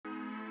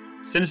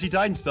Tennessee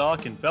Titans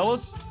talk, and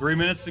fellas, 3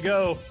 minutes to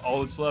go. All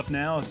that's left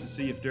now is to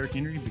see if Derrick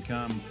Henry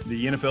become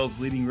the NFL's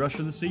leading rusher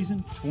of the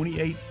season.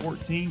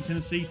 28-14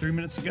 Tennessee, 3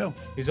 minutes to go.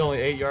 He's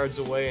only 8 yards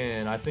away,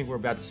 and I think we're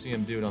about to see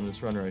him do it on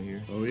this run right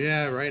here. Oh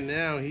yeah, right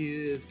now he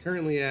is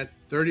currently at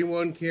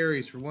 31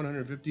 carries for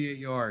 158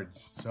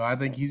 yards. So I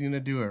think he's going to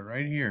do it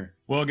right here.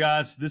 Well,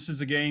 guys, this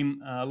is a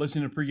game,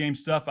 listening to pregame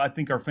stuff, I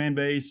think our fan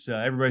base,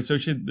 everybody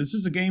associated, this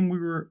is a game we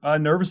were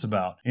nervous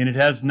about. And it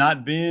has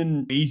not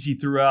been easy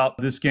throughout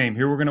this game.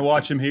 Here, we're going to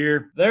watch him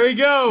here. There he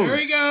goes. There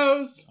he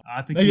goes.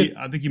 I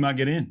think he might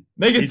get in.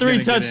 Make it He's 3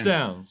 gonna get in.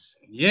 touchdowns.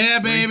 Yeah,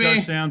 baby. 3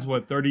 touchdowns,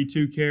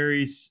 32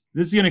 carries.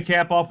 This is going to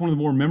cap off one of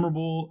the more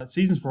memorable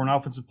seasons for an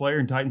offensive player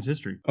in Titans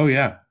history. Oh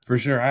yeah, for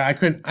sure. I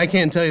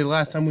can't tell you the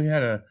last time we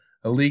had a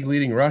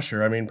league-leading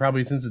rusher. I mean,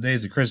 probably since the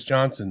days of Chris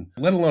Johnson,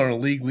 let alone a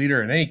league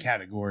leader in any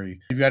category.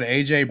 You've got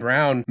A.J.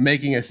 Brown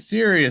making a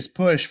serious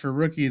push for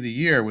Rookie of the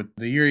Year with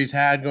the year he's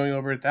had, going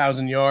over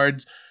 1,000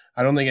 yards.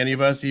 I don't think any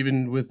of us,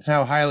 even with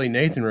how highly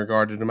Nathan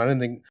regarded him, I didn't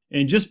think.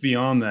 And just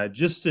beyond that,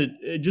 just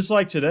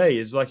like today,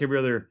 is like every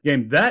other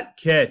game. That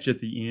catch at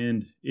the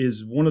end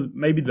is one of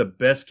maybe the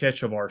best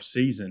catch of our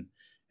season.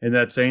 And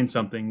that's saying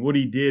something. What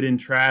he did in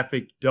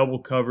traffic, double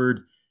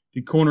covered,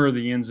 the corner of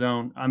the end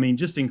zone. I mean,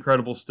 just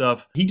incredible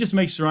stuff. He just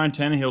makes Ryan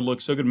Tannehill look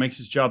so good, makes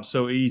his job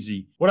so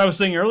easy. What I was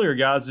saying earlier,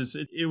 guys, is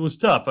it was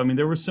tough. I mean,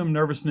 there was some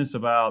nervousness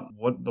about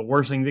what the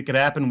worst thing that could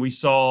happen. We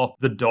saw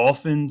the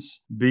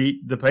Dolphins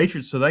beat the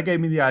Patriots, so that gave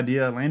me the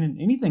idea, Landon,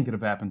 anything could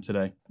have happened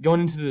today.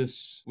 Going into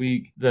this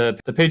week, the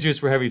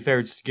Patriots were heavy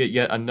favorites to get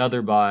yet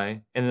another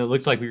bye, and it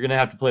looked like we were going to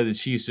have to play the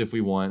Chiefs if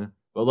we won.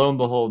 But lo and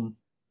behold,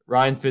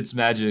 Ryan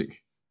Fitzmagic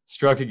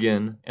struck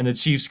again, and the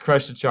Chiefs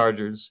crushed the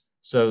Chargers.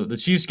 So the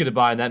Chiefs get a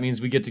bye, and that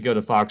means we get to go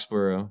to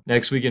Foxborough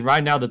next week. And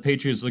right now, the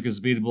Patriots look as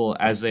beatable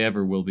as they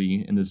ever will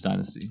be in this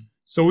dynasty.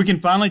 So we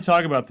can finally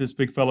talk about this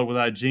big fella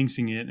without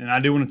jinxing it. And I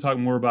do want to talk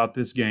more about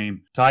this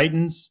game.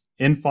 Titans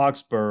in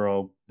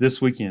Foxborough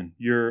this weekend.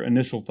 Your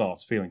initial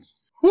thoughts, feelings?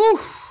 Whew.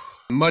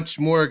 Much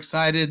more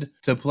excited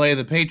to play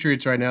the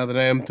Patriots right now than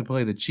I am to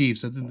play the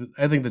Chiefs.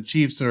 I think the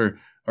Chiefs are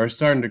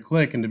starting to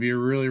click and to be a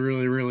really,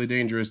 really, really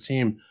dangerous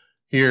team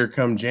here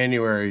come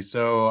January.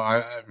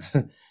 So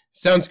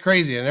sounds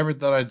crazy. I never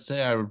thought I'd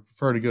say I would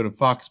prefer to go to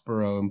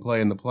Foxborough and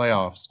play in the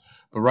playoffs.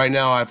 But right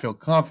now I feel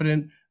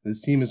confident.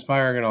 This team is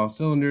firing on all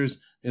cylinders.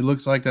 It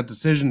looks like that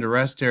decision to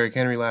rest Derrick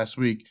Henry last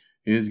week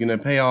is going to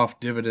pay off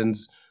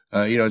dividends.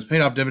 It's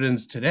paid off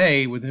dividends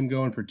today with him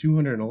going for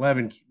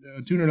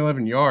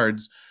 211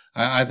 yards.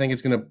 I think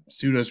it's going to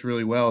suit us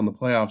really well in the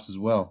playoffs as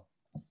well.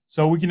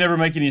 So we can never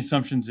make any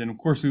assumptions. And, of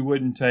course, we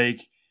wouldn't take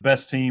the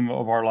best team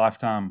of our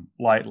lifetime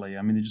lightly.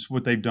 I mean, just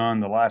what they've done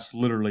the last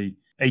literally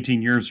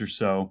 18 years or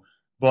so.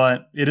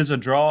 But it is a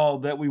draw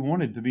that we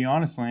wanted, to be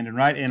honest, Landon,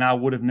 right? And I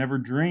would have never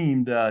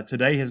dreamed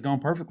today has gone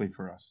perfectly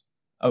for us.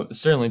 Oh,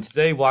 certainly.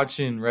 Today,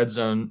 watching Red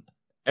Zone,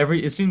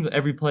 it seemed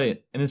every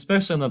play, and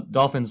especially on the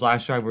Dolphins'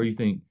 last drive where you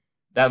think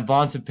that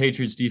vaunted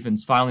Patriots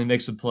defense finally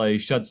makes a play,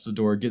 shuts the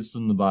door, gets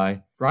them the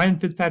bye. Ryan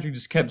Fitzpatrick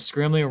just kept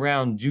scrambling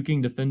around,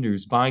 juking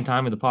defenders, buying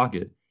time in the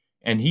pocket.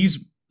 And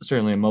he's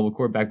certainly a mobile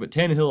quarterback, but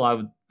Tannehill, I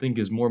would think,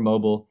 is more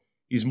mobile.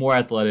 He's more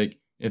athletic.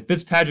 If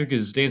Fitzpatrick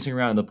is dancing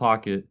around in the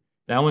pocket,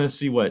 then I want to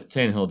see what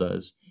Tannehill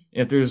does.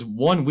 And if there's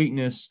one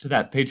weakness to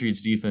that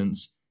Patriots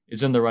defense,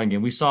 it's in the run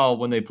game. We saw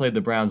when they played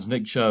the Browns,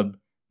 Nick Chubb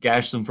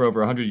gashed them for over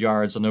 100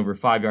 yards on over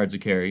 5 yards a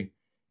carry.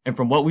 And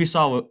from what we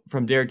saw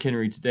from Derrick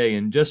Henry today,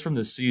 and just from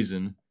this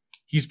season,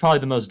 he's probably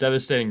the most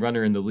devastating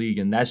runner in the league.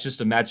 And that's just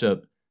a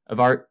matchup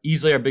of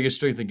easily our biggest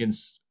strength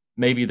against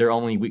maybe their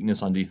only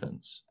weakness on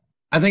defense.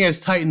 I think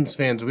as Titans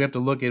fans, we have to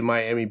look at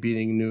Miami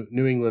beating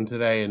New England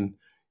today, and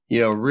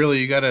really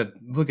you got to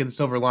look at the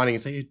silver lining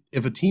and say,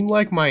 if a team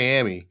like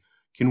Miami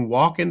can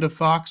walk into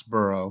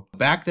Foxborough,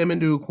 back them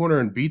into a corner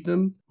and beat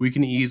them, we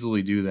can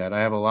easily do that.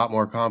 I have a lot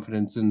more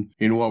confidence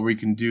in what we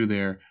can do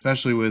there,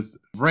 especially with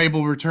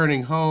Vrabel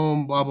returning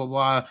home, blah, blah,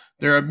 blah.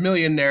 There are a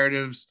million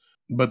narratives,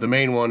 but the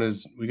main one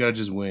is we got to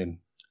just win.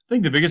 I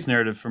think the biggest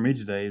narrative for me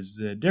today is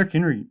that Derrick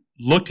Henry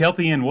looked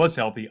healthy and was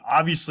healthy.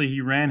 Obviously,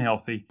 he ran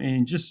healthy.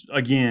 And just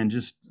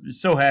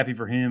so happy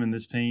for him and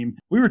this team.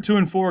 We were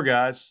 2-4,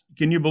 guys.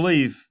 Can you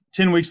believe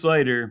 10 weeks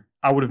later,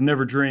 I would have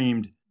never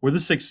dreamed we're the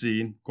 6th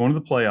seed, going to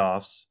the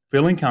playoffs,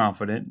 feeling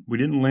confident. We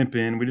didn't limp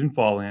in. We didn't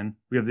fall in.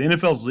 We have the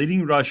NFL's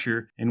leading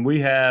rusher, and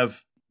we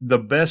have the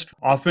best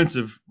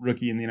offensive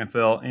rookie in the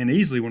NFL and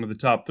easily one of the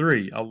top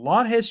 3. A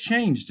lot has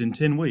changed in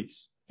 10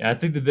 weeks. Yeah, I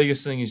think the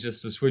biggest thing is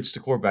just to switch to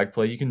quarterback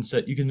play. You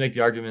can make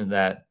the argument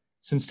that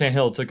since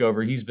Tannehill took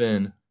over, he's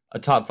been a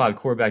top 5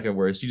 quarterback at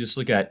worst. You just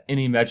look at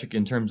any metric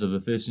in terms of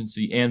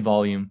efficiency and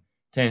volume,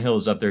 Tannehill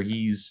is up there.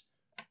 He's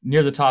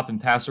near the top in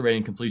passer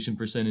rating, completion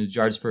percentage,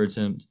 yards per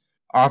attempt.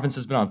 Our offense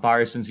has been on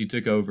fire since he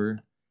took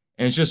over.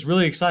 And it's just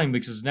really exciting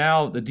because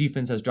now the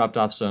defense has dropped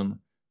off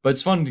some. But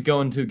it's fun to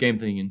go into a game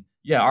thinking,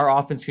 yeah, our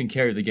offense can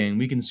carry the game.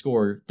 We can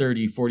score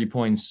 30, 40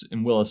 points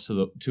and will us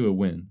to a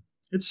win.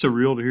 It's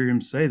surreal to hear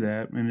him say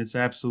that, and it's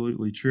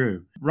absolutely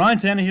true. Ryan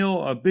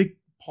Tannehill, a big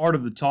part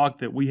of the talk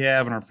that we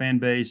have and our fan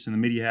base and the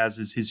media has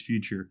is his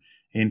future.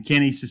 and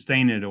can he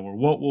sustain it, or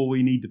what will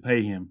we need to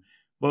pay him?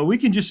 But we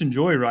can just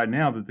enjoy right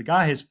now that the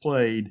guy has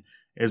played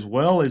as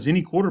well as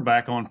any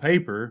quarterback on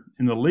paper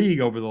in the league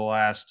over the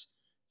last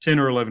 10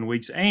 or 11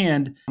 weeks.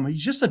 And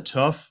he's just a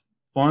tough,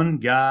 fun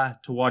guy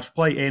to watch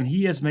play. And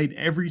he has made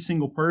every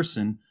single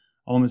person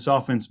on this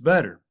offense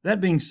better.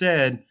 That being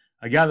said,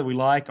 a guy that we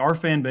like, our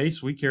fan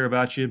base, we care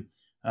about you.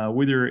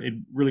 Whether it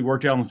really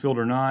worked out on the field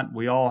or not,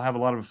 we all have a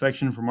lot of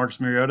affection for Marcus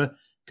Mariota.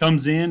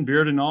 Comes in,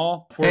 beard and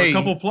all, for a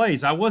couple of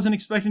plays. I wasn't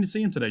expecting to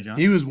see him today, John.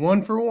 He was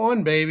 1 for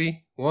 1,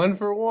 baby. 1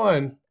 for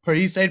 1.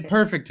 He stayed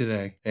perfect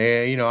today.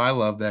 And, I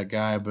love that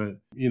guy, but,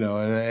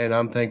 and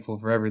I'm thankful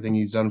for everything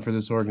he's done for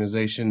this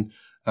organization.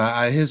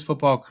 His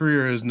football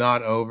career is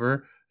not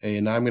over,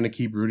 and I'm going to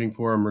keep rooting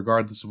for him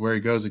regardless of where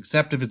he goes,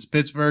 except if it's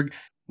Pittsburgh.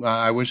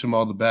 I wish him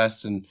all the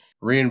best and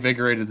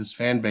reinvigorated this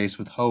fan base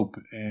with hope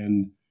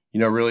and,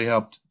 really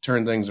helped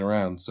turn things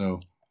around. So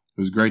it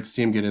was great to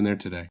see him get in there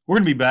today. We're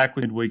going to be back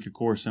midweek, of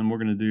course, and we're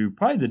going to do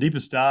probably the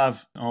deepest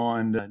dive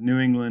on New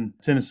England,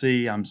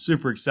 Tennessee. I'm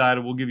super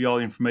excited. We'll give you all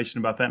the information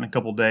about that in a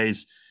couple of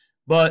days.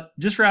 But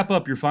just wrap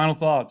up your final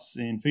thoughts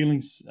and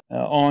feelings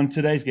on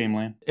today's game,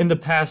 Lan. In the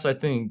past, I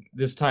think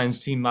this Titans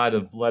team might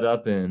have let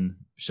up and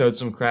showed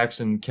some cracks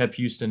and kept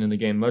Houston in the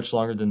game much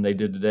longer than they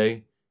did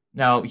today.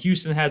 Now,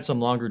 Houston had some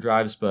longer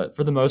drives, but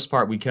for the most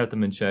part, we kept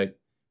them in check,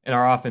 and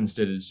our offense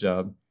did its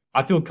job.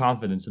 I feel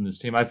confidence in this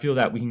team. I feel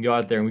that we can go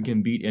out there and we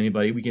can beat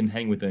anybody. We can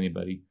hang with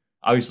anybody.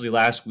 Obviously,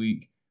 last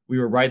week, we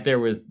were right there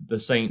with the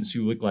Saints,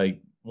 who look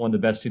like one of the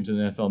best teams in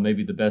the NFL,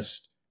 maybe the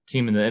best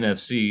team in the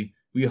NFC.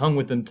 We hung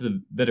with them to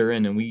the bitter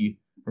end, and we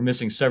were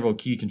missing several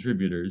key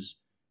contributors.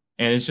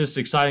 And it's just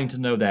exciting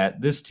to know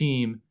that this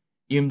team,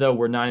 even though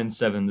we're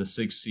 9-7, the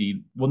 6th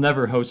seed, will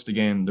never host a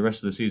game the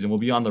rest of the season. We'll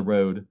be on the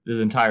road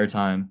the entire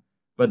time.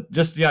 But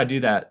just the idea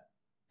that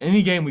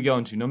any game we go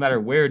into, no matter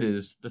where it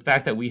is, the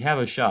fact that we have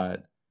a shot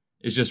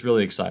is just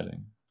really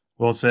exciting.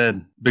 Well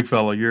said. Big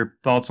fella, your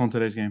thoughts on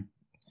today's game?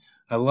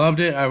 I loved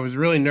it. I was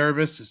really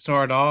nervous to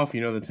start off.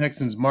 The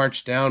Texans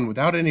marched down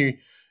without any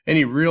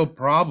real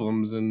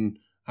problems, and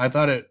I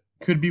thought it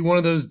could be one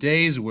of those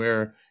days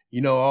where,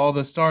 all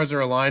the stars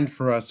are aligned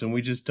for us and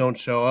we just don't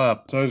show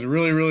up. So I was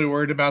really, really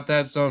worried about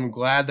that. So I'm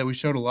glad that we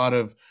showed a lot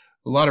of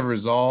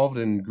resolve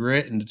and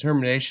grit and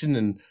determination,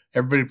 and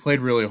everybody played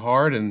really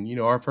hard. And,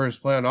 our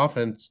first play on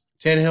offense,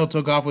 Tannehill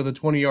took off with a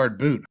 20-yard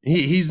boot.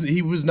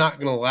 He was not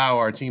going to allow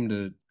our team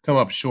to come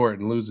up short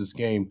and lose this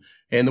game.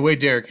 And the way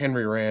Derrick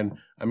Henry ran,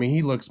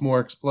 he looks more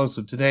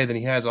explosive today than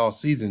he has all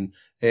season.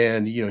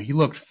 And, he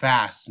looked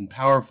fast and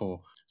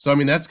powerful. So,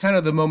 that's kind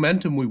of the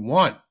momentum we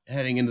want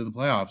heading into the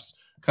playoffs,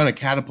 kind of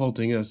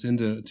catapulting us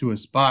into a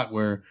spot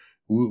where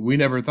we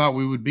never thought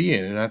we would be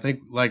in. And I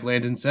think, like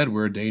Landon said,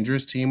 we're a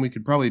dangerous team. We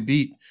could probably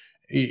beat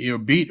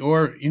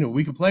or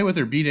we could play with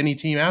or beat any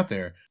team out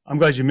there. I'm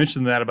glad you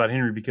mentioned that about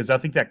Henry, because I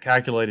think that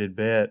calculated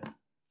bet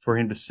for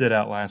him to sit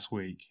out last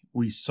week,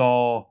 we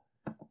saw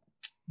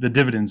the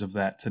dividends of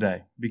that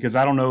today. Because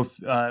I don't know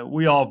if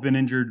we all have been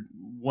injured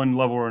one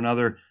level or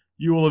another.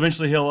 You will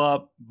eventually heal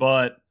up,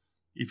 but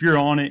if you're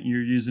on it and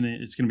you're using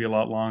it, it's going to be a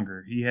lot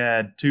longer. He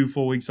had 2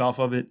 full weeks off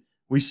of it.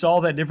 We saw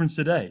that difference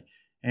today.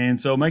 And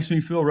so it makes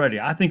me feel ready.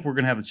 I think we're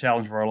going to have the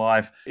challenge of our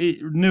life.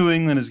 New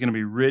England is going to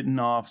be written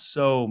off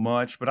so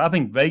much, but I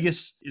think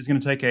Vegas is going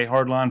to take a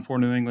hard line for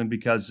New England,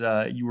 because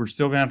you were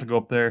still going to have to go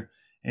up there,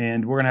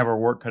 and we're going to have our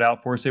work cut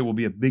out for us. It will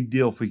be a big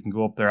deal if we can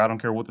go up there. I don't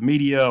care what the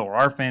media or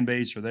our fan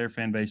base or their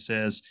fan base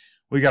says.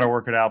 We got to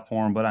work it out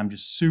for them, but I'm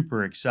just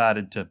super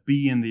excited to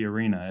be in the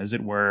arena, as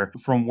it were,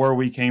 from where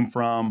we came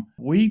from.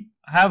 We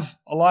have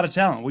a lot of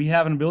talent. We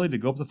have an ability to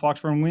go up to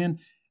Foxborough and win.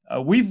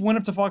 We've went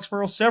up to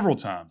Foxborough several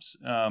times.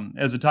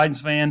 As a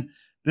Titans fan,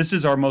 this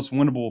is our most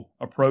winnable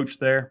approach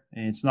there,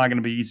 and it's not going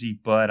to be easy,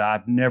 but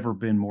I've never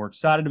been more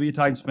excited to be a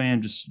Titans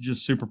fan,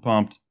 just super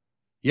pumped.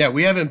 Yeah,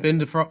 we haven't been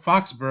to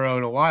Foxborough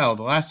in a while.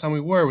 The last time we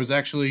were was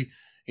actually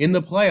in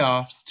the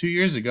playoffs 2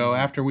 years ago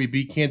after we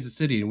beat Kansas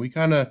City, and we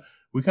kind of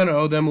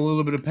owe them a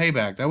little bit of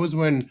payback. That was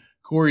when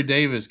Corey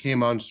Davis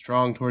came on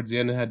strong towards the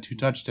end and had 2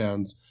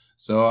 touchdowns.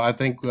 So I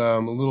think a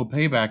little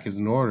payback is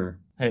in order.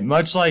 Hey,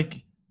 much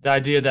like the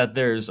idea that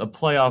there's a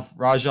playoff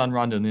Rajon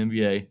Rondo in the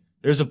NBA,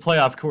 there's a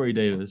playoff Corey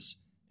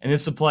Davis, and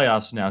it's the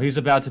playoffs now. He's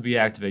about to be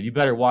activated. You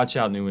better watch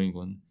out, New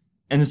England.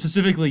 And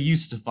specifically you,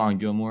 Stephon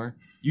Gilmore.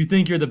 You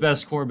think you're the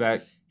best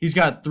quarterback. He's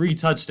got 3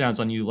 touchdowns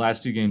on you the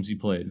last 2 games he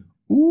played.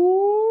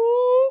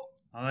 Ooh!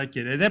 I like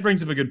it. That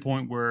brings up a good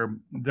point where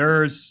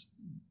there's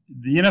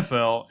the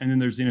NFL and then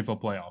there's the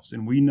NFL playoffs.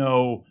 And we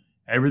know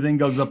everything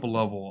goes up a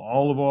level.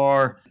 All of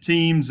our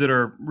teams that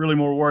are really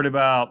more worried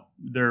about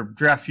their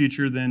draft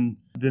future than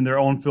their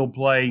on-field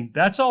play,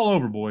 that's all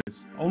over,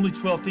 boys. Only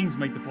 12 teams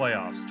make the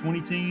playoffs.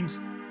 20 teams,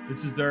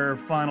 this is their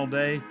final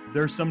day.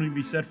 There's something to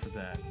be said for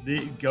that.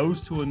 It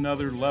goes to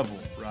another level,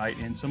 right?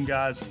 And some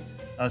guys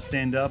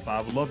stand up.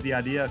 I would love the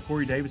idea.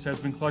 Corey Davis has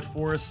been clutch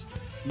for us.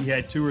 He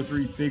had 2 or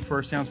 3 big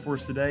first downs for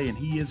us today, and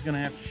he is going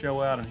to have to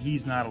show out, and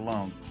he's not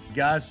alone.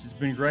 Guys, it's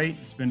been great.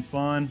 It's been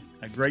fun.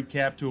 A great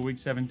cap to a Week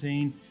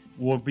 17.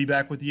 We'll be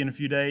back with you in a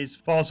few days.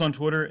 Follow us on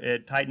Twitter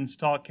at Titans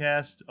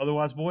Talkcast.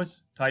 Otherwise,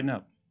 boys, tighten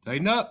up.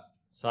 Tighten up.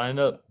 Sign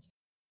up.